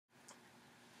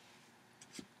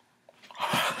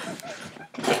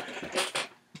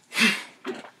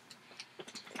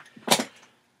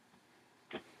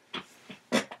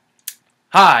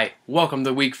Hi, welcome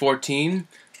to Week 14.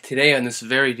 Today, on this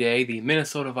very day, the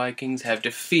Minnesota Vikings have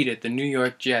defeated the New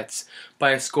York Jets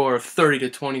by a score of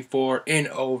 30-24 in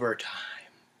overtime.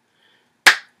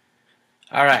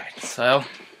 Alright, so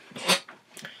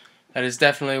that is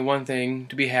definitely one thing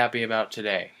to be happy about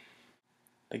today.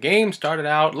 The game started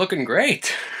out looking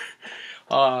great.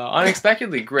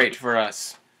 Unexpectedly great for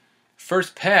us.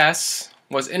 First pass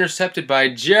was intercepted by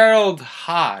Gerald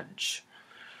Hodge,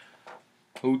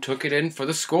 who took it in for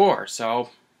the score. So,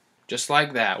 just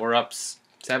like that, we're up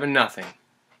 7-0.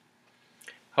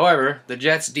 However, the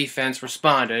Jets defense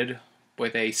responded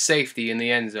with a safety in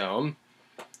the end zone.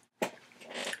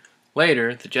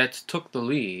 Later, the Jets took the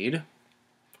lead,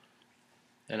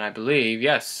 and I believe,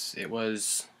 yes, it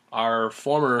was our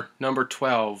former number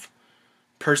 12,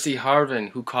 Percy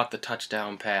Harvin, who caught the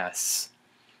touchdown pass.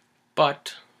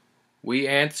 But we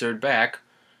answered back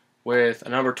with a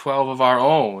number 12 of our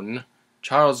own,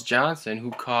 Charles Johnson,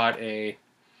 who caught a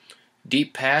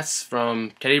deep pass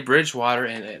from Teddy Bridgewater,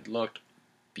 and it looked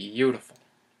beautiful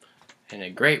and a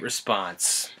great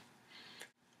response.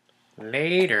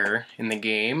 Later in the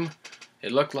game,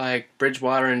 it looked like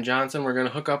Bridgewater and Johnson were going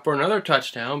to hook up for another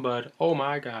touchdown, but oh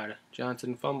my God,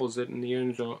 Johnson fumbles it in the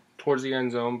end zone, towards the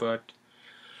end zone, but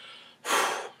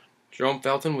Jerome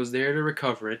Felton was there to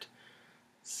recover it.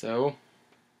 So,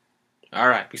 all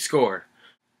right, we scored.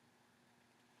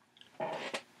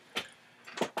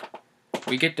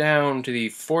 We get down to the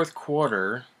fourth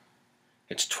quarter.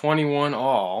 It's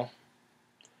 21-all.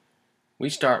 We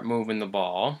start moving the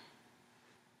ball.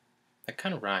 That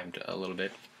kind of rhymed a little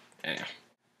bit. Anyhow.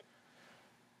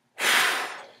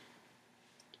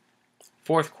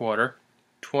 Fourth quarter,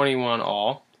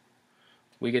 21-all.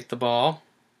 We get the ball,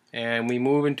 and we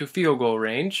move into field goal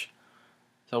range.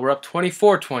 So we're up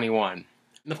 24-21. In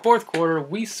the fourth quarter,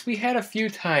 we had a few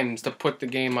times to put the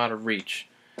game out of reach.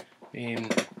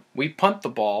 We punt the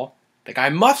ball. The guy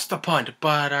muffs the punt,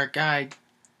 but our guy,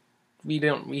 we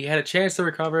had a chance to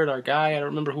recover it. Our guy, I don't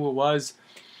remember who it was.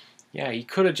 Yeah, he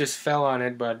could have just fell on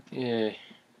it, but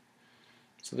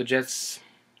So the Jets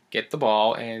get the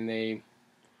ball, and they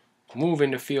move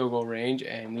into field goal range,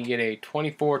 and we get a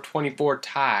 24-24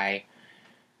 tie.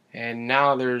 And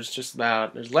now there's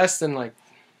less than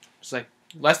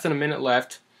a minute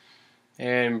left.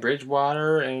 And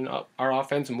Bridgewater and our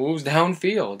offense moves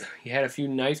downfield. He had a few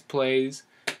nice plays,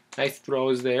 nice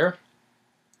throws there.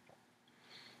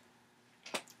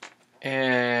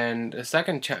 And the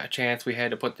second chance we had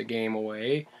to put the game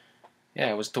away,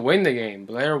 it was to win the game.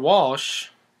 Blair Walsh,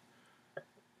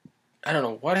 I don't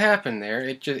know what happened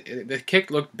there. The kick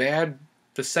looked bad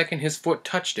the second his foot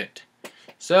touched it.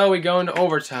 So we go into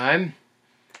overtime.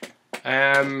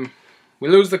 We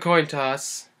lose the coin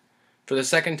toss for the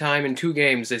second time in 2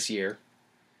 games this year.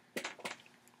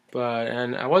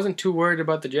 And I wasn't too worried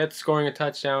about the Jets scoring a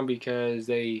touchdown because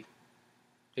they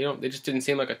just didn't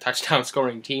seem like a touchdown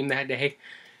scoring team that day.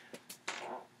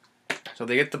 So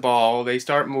they get the ball, they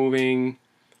start moving,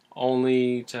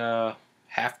 only to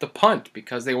have to punt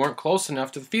because they weren't close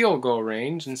enough to the field goal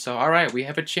range. And so, all right, we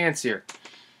have a chance here.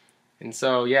 And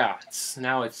so, yeah,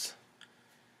 now it's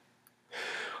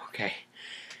okay.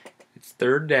 It's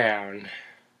 3rd down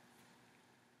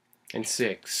and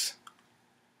 6.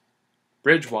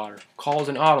 Bridgewater calls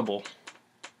an audible.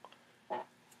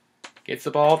 Gets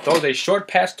the ball, throws a short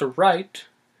pass to Wright,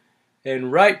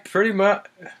 and Wright pretty much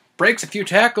breaks a few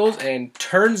tackles and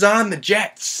turns on the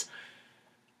Jets.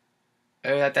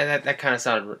 That kind of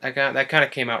sounded, that kind of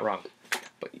came out wrong,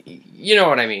 but you know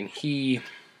what I mean.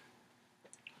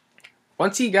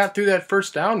 Once he got through that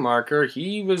first down marker,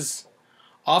 he was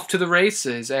off to the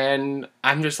races, and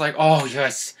I'm just like, oh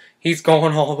yes, he's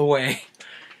going all the way.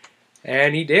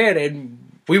 And he did,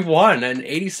 and we won. An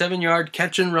 87-yard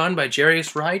catch and run by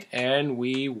Jarius Wright, and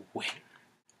we win.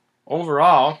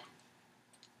 Overall,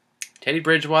 Teddy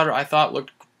Bridgewater, I thought,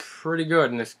 looked pretty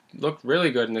good looked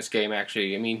really good in this game,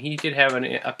 actually. I mean, he did have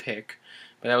a pick,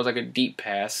 but that was like a deep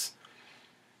pass.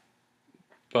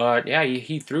 But yeah,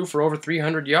 he threw for over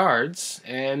 300 yards,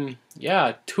 and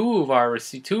yeah, two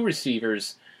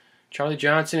receivers, Charlie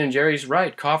Johnson and Jarius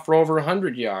Wright, caught for over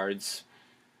 100 yards.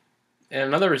 And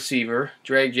another receiver,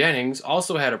 Drake Jennings,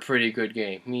 also had a pretty good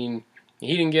game. I mean,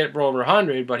 he didn't get for over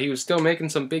 100, but he was still making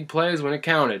some big plays when it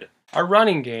counted. Our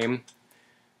running game,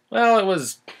 well,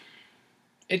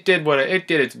 it did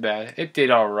its best. It did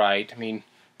all right. I mean,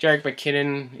 Jerick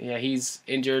McKinnon, yeah, he's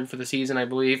injured for the season, I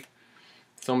believe.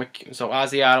 So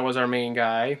Asiata was our main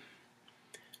guy.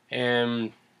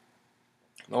 And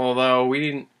although we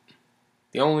didn't,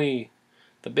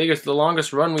 the The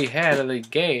longest run we had of the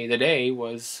day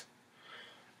was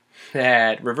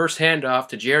that reverse handoff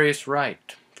to Jarius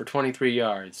Wright for 23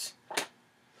 yards.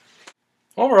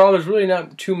 Overall, there's really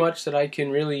not too much that I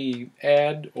can really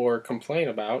add or complain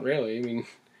about, really. I mean,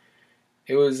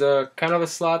 it was kind of a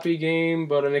sloppy game,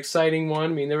 but an exciting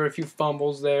one. I mean, there were a few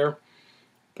fumbles there,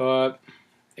 but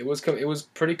it was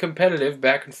pretty competitive,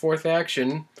 back and forth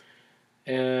action.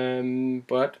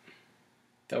 But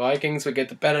the Vikings would get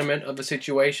the betterment of the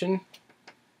situation,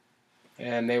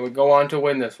 and they would go on to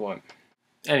win this one.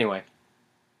 Anyway,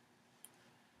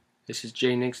 this is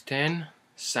JNix10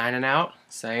 signing out,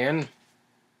 saying,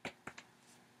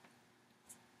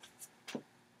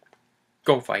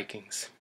 Go Vikings.